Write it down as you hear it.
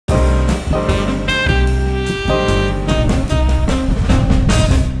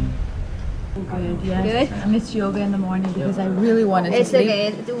missed yoga in the morning because I really wanted to sleep.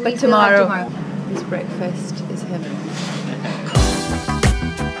 Okay. But tomorrow, this breakfast is heaven.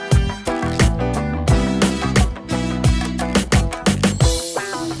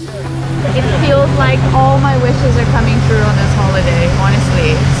 It feels like all my wishes are coming true on this holiday,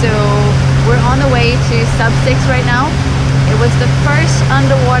 honestly. So we're on the way to Sub 6 right now. It was the first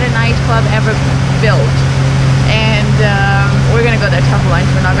underwater nightclub ever built, and we're gonna go there to have lunch.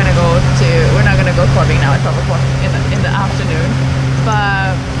 We're not gonna go clubbing now at 12 o'clock in the afternoon.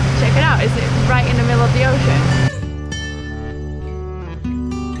 But check it out, it's right in the middle of the ocean.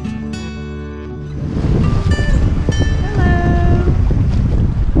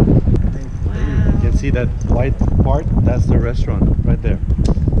 See that white part? That's the restaurant right there.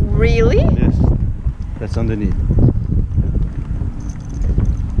 Really? Yes, that's underneath.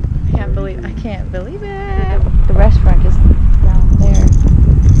 I can't believe it. The restaurant is down there.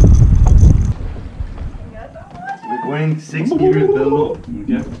 We're going 6 meters below.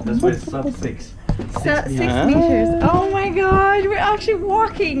 Okay, that's why it's sub 6. 6 meters. Oh my god, we're actually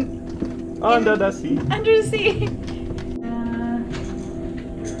walking under the sea. Under the sea.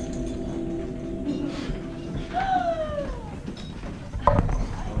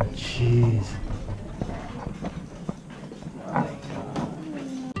 Jeez.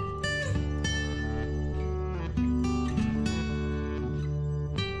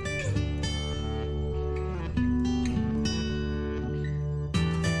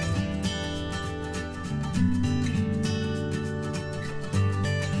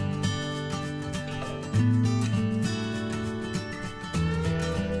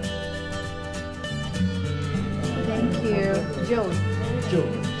 Thank you. Joe.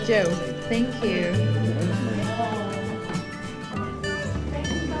 Joe, thank you.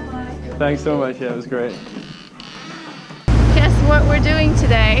 Thanks so much. Yeah, it was great. Guess what we're doing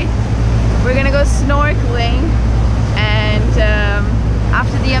today? We're gonna go snorkeling, and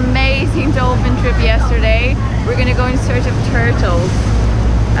after the amazing dolphin trip yesterday, we're gonna go in search of turtles.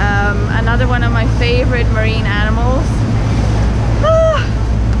 Another one of my favorite marine animals.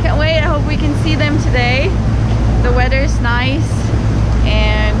 Can't wait, I hope we can see them today. The weather's nice,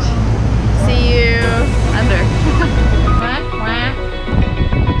 and see you under.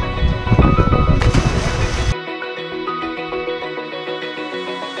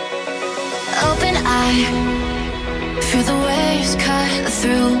 Open eye, feel the waves cut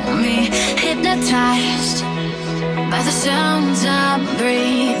through me, hypnotized by the sounds I'm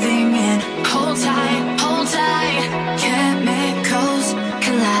breathing in. Hold tight, chemicals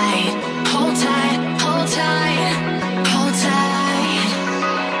collide. Hold tight, hold tight, hold tight.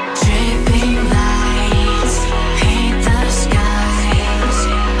 Dripping lights paint the skies,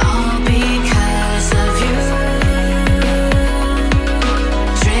 all because of you.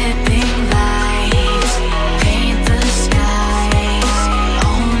 Dripping lights paint the skies,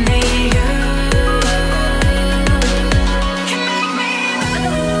 only you can make me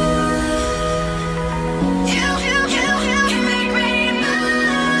move. You can make me move.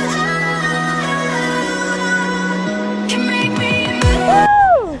 Can make me move.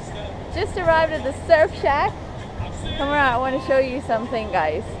 Woo! Just arrived at the surf shack. Come around, I want to show you something,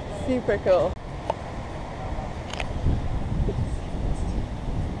 guys. Super cool.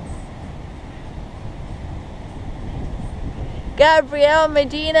 Gabriel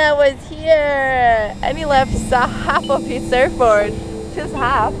Medina was here, and he left half of his surfboard. Just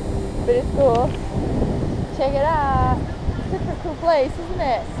half, but it's cool. Check it out. Super cool place, isn't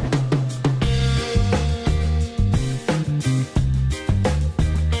it?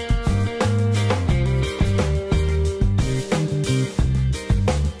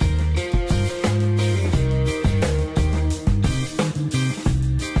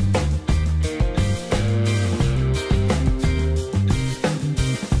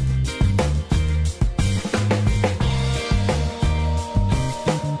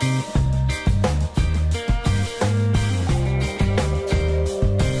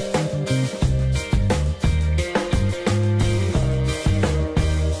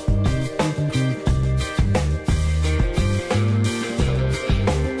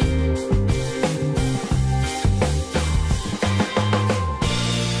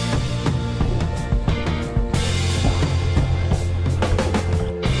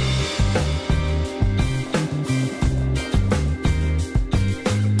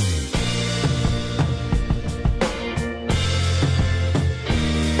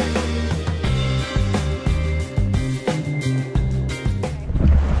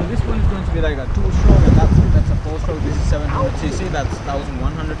 Like a 2-stroke, and that's a 4-stroke. This is 700cc, that's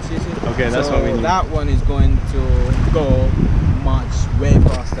 1100cc. Okay, that's so what we need. That one is going to go way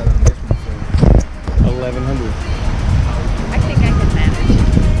faster than this one. So 1100. I think I can manage.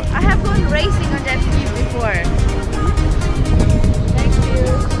 I have gone racing on jet skis before. Thank you.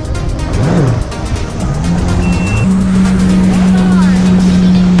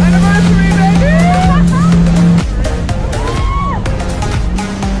 Anniversary, baby!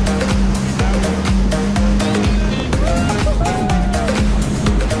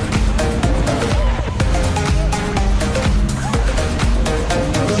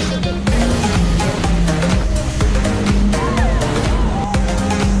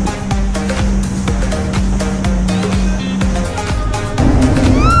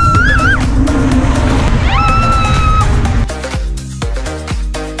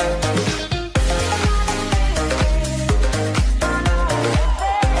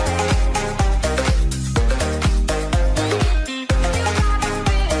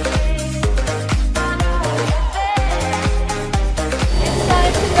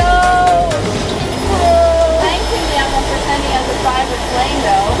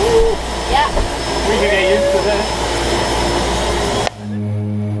 We can get used to this.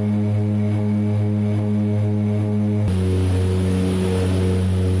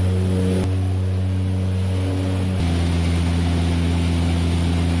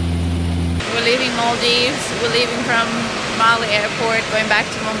 We're leaving Maldives. We're leaving from Mali Airport, going back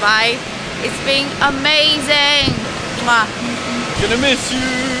to Mumbai. It's been amazing. Mwah. Gonna miss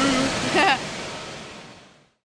you.